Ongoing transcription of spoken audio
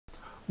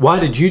Why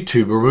did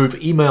YouTube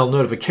remove email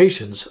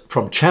notifications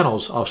from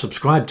channels I've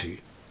subscribed to?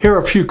 Here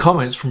are a few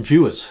comments from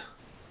viewers.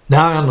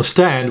 Now I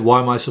understand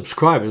why my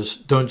subscribers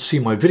don't see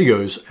my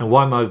videos and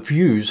why my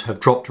views have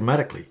dropped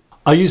dramatically.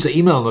 I use the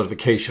email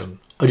notification.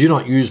 I do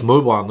not use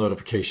mobile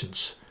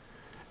notifications.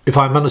 If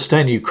I'm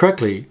understanding you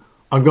correctly,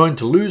 I'm going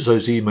to lose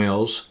those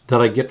emails that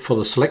I get for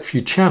the select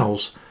few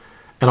channels,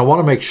 and I want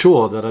to make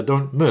sure that I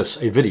don't miss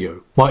a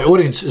video. My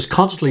audience is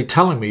constantly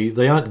telling me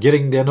they aren't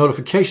getting their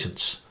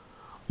notifications.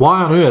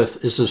 Why on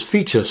earth is this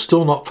feature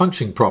still not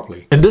functioning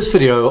properly? In this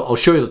video, I'll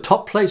show you the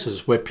top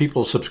places where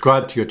people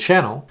subscribe to your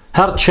channel,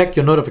 how to check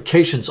your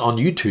notifications on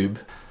YouTube,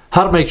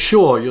 how to make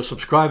sure your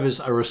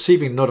subscribers are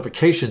receiving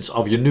notifications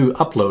of your new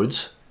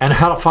uploads, and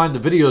how to find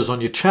the videos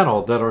on your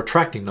channel that are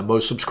attracting the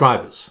most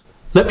subscribers.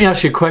 Let me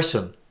ask you a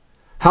question.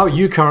 How are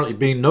you currently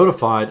being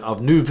notified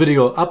of new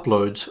video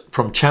uploads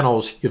from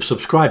channels you've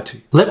subscribed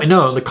to? Let me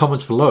know in the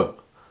comments below.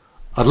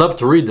 I'd love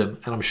to read them,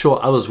 and I'm sure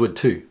others would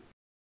too.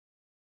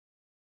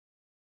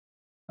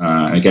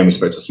 And again, we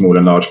spoke to small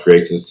and large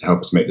creators to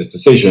help us make this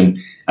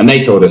decision. And they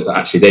told us that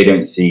actually they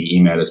don't see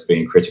email as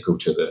being critical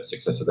to the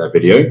success of their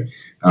video.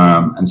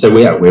 And so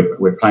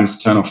we're planning to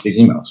turn off these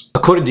emails.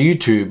 According to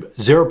YouTube,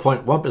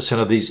 0.1%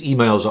 of these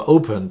emails are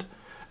opened,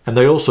 and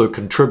they also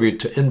contribute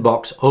to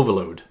inbox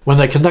overload. When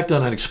they conducted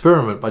an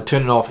experiment by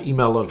turning off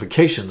email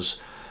notifications,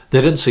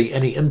 they didn't see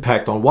any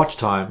impact on watch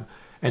time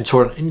and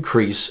saw an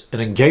increase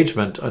in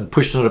engagement and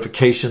push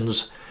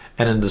notifications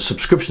and in the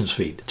subscriptions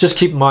feed. Just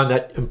keep in mind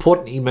that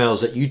important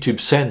emails that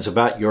YouTube sends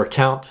about your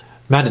account,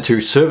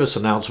 mandatory service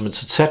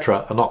announcements,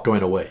 etc. are not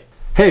going away.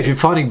 Hey, if you're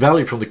finding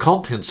value from the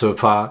content so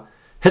far,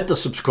 hit the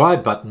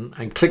subscribe button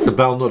and click the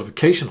bell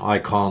notification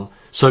icon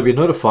so you'll be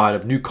notified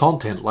of new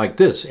content like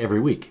this every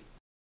week.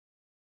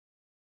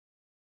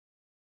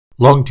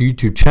 Log into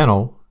YouTube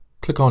channel,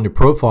 click on your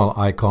profile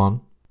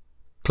icon,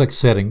 click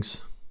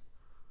settings,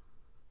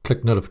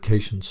 click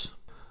notifications.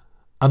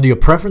 Under your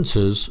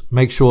preferences,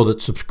 make sure that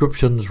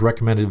subscriptions,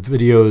 recommended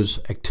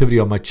videos, activity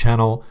on my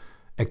channel,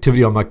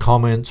 activity on my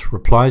comments,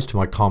 replies to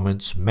my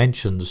comments,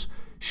 mentions,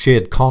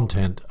 shared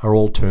content are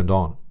all turned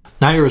on.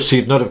 Now you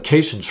receive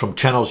notifications from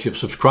channels you've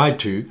subscribed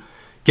to,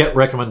 get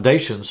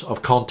recommendations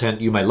of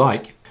content you may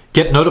like,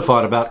 get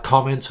notified about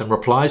comments and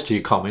replies to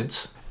your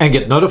comments, and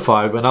get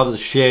notified when others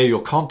share your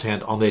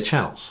content on their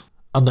channels.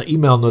 Under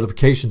email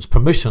notifications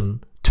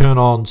permission, turn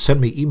on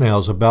send me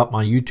emails about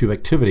my YouTube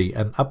activity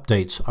and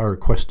updates are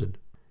requested.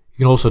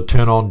 You can also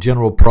turn on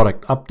general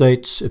product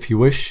updates if you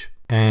wish,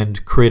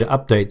 and creator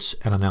updates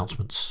and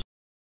announcements.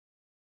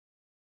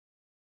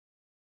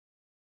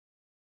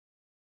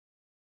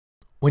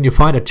 When you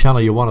find a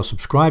channel you want to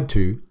subscribe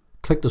to,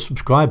 click the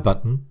subscribe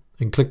button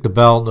and click the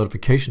bell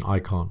notification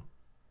icon.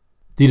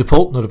 The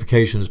default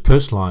notification is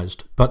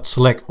personalized, but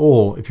select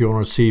all if you want to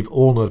receive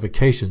all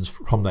notifications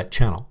from that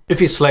channel. If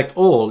you select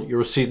all, you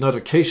receive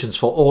notifications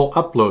for all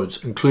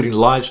uploads, including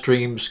live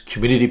streams,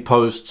 community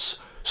posts,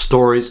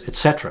 stories,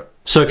 etc.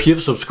 So if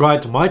you've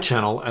subscribed to my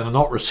channel and are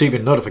not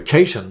receiving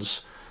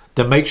notifications,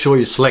 then make sure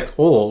you select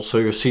all so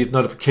you receive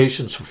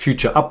notifications for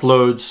future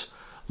uploads,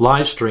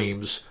 live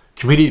streams,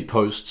 community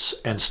posts,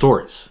 and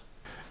stories.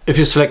 If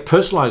you select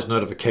personalized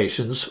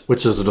notifications,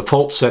 which is the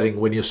default setting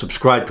when you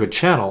subscribe to a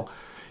channel,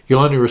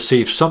 you'll only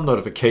receive some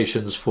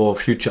notifications for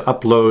future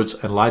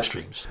uploads and live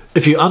streams.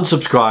 If you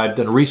unsubscribed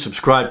and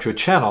resubscribe to a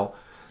channel,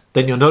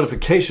 then your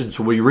notifications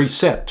will be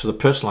reset to the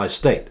personalized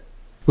state.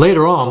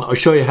 Later on, I'll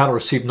show you how to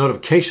receive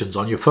notifications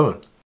on your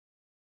phone.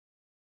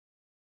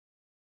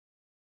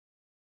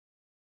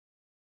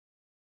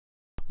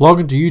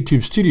 Log into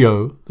YouTube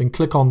Studio, then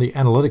click on the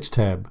Analytics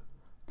tab,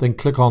 then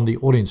click on the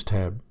Audience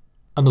tab.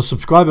 Under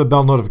Subscriber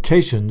Bell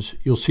Notifications,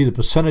 you'll see the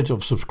percentage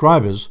of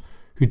subscribers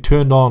who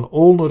turned on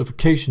all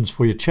notifications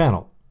for your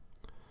channel.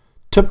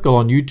 Typical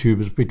on YouTube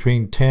is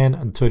between 10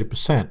 and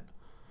 30%,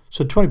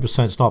 so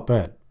 20% is not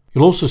bad.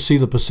 You'll also see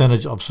the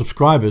percentage of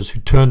subscribers who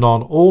turned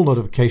on all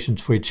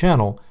notifications for your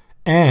channel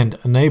and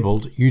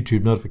enabled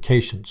YouTube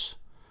notifications.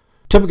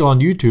 Typical on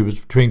YouTube is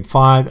between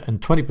 5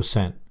 and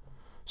 20%,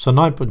 so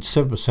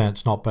 9.7%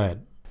 is not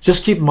bad.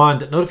 Just keep in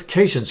mind that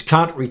notifications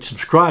can't reach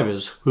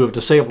subscribers who have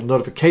disabled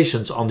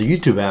notifications on the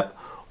YouTube app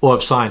or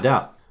have signed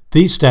out.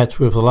 These stats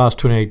were for the last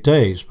 28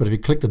 days, but if you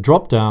click the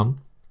drop down,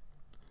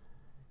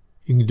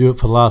 you can do it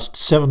for the last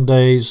 7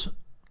 days,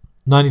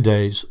 90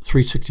 days,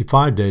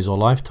 365 days, or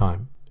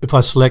lifetime. If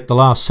I select the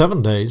last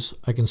 7 days,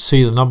 I can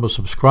see the number of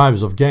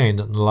subscribers I've gained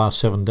in the last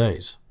 7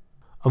 days.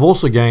 I've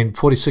also gained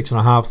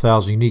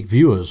 46,500 unique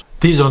viewers.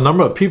 These are the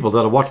number of people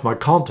that have watched my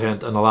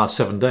content in the last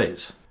 7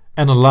 days.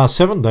 And in the last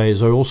 7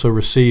 days, I also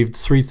received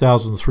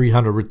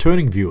 3,300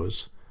 returning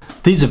viewers.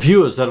 These are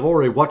viewers that have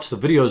already watched the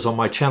videos on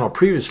my channel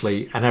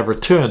previously and have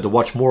returned to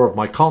watch more of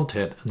my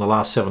content in the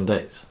last 7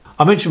 days.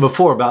 I mentioned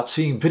before about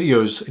seeing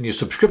videos in your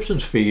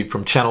subscriptions feed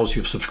from channels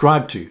you've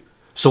subscribed to.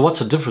 So what's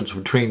the difference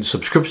between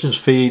subscriptions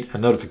feed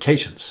and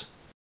notifications?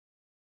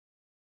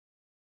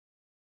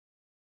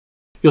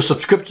 Your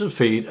subscriptions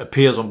feed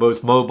appears on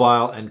both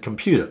mobile and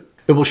computer.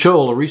 It will show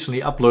all the recently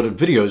uploaded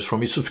videos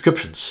from your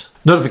subscriptions.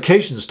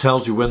 Notifications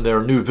tells you when there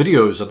are new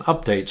videos and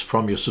updates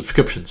from your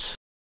subscriptions.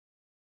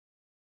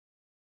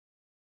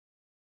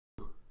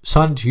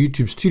 Sign into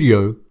YouTube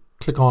Studio,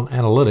 click on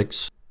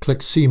Analytics,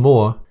 click See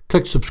More,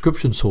 click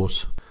Subscription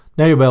Source.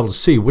 Now you'll be able to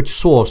see which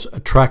source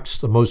attracts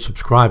the most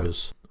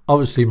subscribers.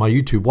 Obviously, my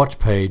YouTube Watch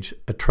page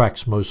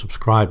attracts most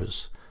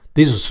subscribers.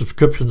 These are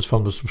subscriptions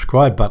from the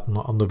subscribe button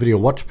on the video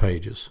watch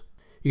pages.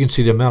 You can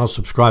see the amount of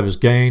subscribers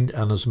gained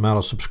and the amount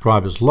of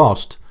subscribers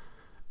lost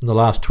in the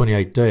last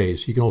 28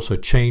 days. You can also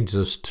change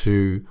this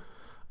to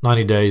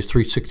 90 days,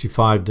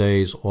 365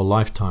 days, or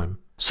lifetime.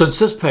 Since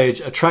this page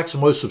attracts the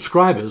most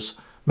subscribers,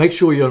 make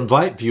sure you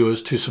invite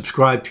viewers to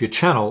subscribe to your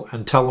channel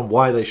and tell them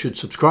why they should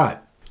subscribe.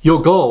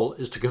 Your goal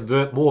is to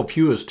convert more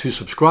viewers to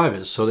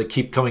subscribers so they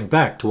keep coming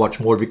back to watch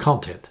more of your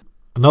content.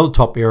 Another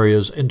top area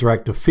is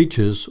interactive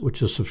features,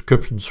 which is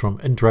subscriptions from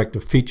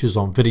interactive features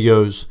on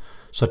videos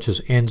such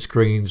as end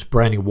screens,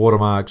 branding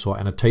watermarks, or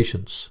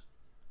annotations.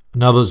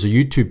 Another is a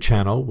YouTube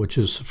channel, which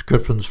is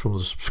subscriptions from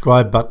the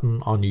subscribe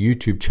button on your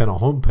YouTube channel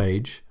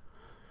homepage.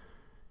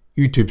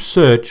 YouTube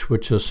search,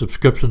 which is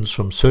subscriptions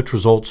from search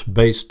results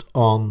based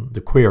on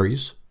the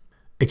queries.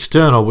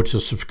 External, which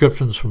is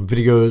subscriptions from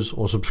videos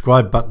or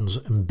subscribe buttons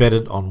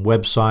embedded on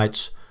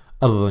websites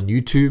other than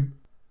YouTube.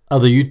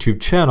 Other YouTube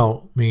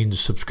channel means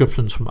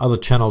subscriptions from other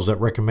channels that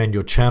recommend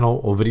your channel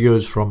or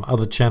videos from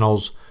other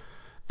channels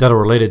that are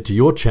related to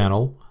your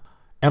channel.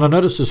 And I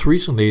noticed this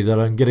recently that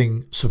I'm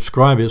getting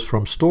subscribers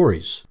from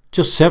stories.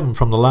 Just 7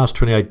 from the last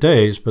 28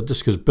 days, but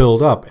this gets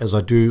built up as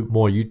I do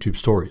more YouTube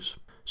stories.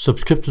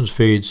 Subscriptions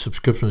feeds,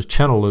 subscriptions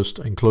channel list,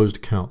 and closed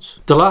accounts.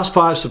 The last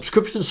 5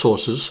 subscription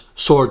sources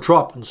saw a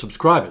drop in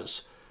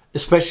subscribers,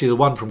 especially the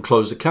one from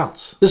closed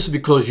accounts. This is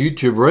because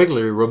YouTube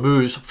regularly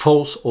removes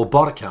false or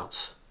bot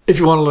accounts. If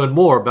you want to learn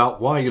more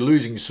about why you're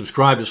losing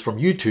subscribers from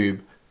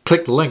YouTube,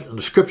 click the link in the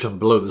description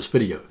below this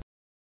video.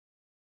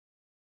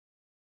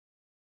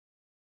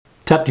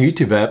 Tap the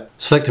YouTube app,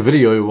 select the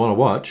video you want to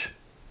watch,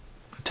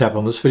 tap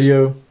on this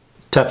video,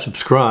 tap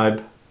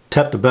subscribe,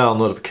 tap the bell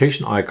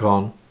notification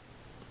icon,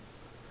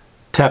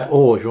 tap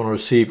all if you want to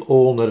receive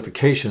all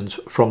notifications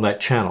from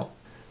that channel.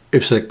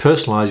 If you select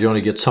personalize, you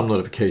only get some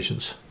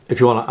notifications. If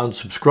you want to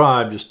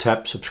unsubscribe, just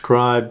tap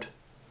subscribed,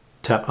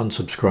 tap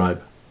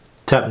unsubscribe.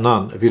 Tap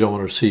none if you don't want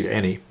to receive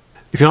any.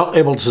 If you're not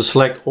able to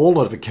select all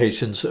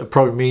notifications, it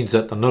probably means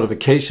that the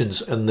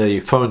notifications in the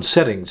phone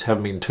settings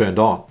haven't been turned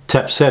on.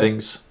 Tap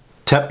settings,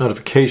 tap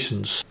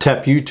notifications,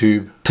 tap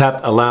YouTube,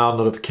 tap allow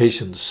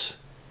notifications.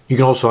 You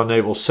can also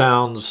enable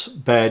sounds,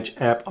 badge,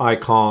 app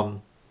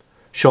icon,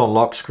 show on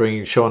lock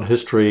screen, show on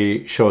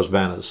history, show as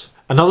banners.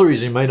 Another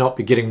reason you may not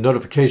be getting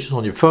notifications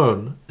on your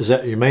phone is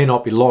that you may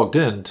not be logged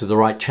in to the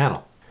right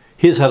channel.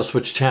 Here's how to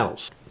switch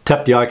channels.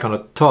 Tap the icon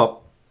at the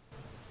top,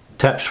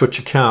 tap switch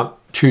account,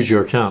 choose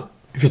your account.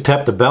 If you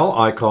tap the bell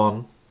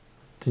icon,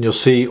 then you'll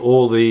see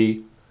all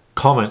the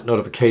comment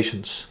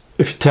notifications.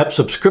 If you tap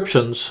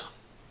subscriptions,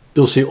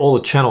 you'll see all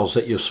the channels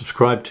that you're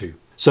subscribed to.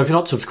 So if you're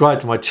not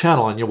subscribed to my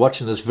channel and you're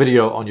watching this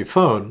video on your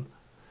phone,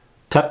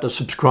 tap the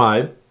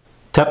subscribe,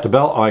 tap the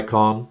bell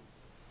icon,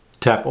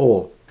 tap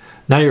all.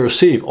 Now you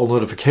receive all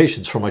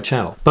notifications from my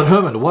channel. But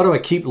Herman, why do I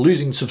keep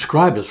losing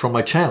subscribers from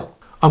my channel?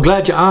 I'm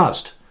glad you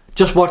asked.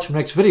 Just watch the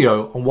next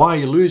video on why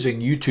you're losing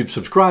YouTube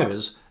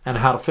subscribers and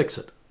how to fix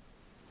it.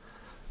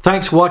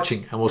 Thanks for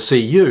watching, and we'll see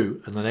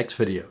you in the next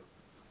video.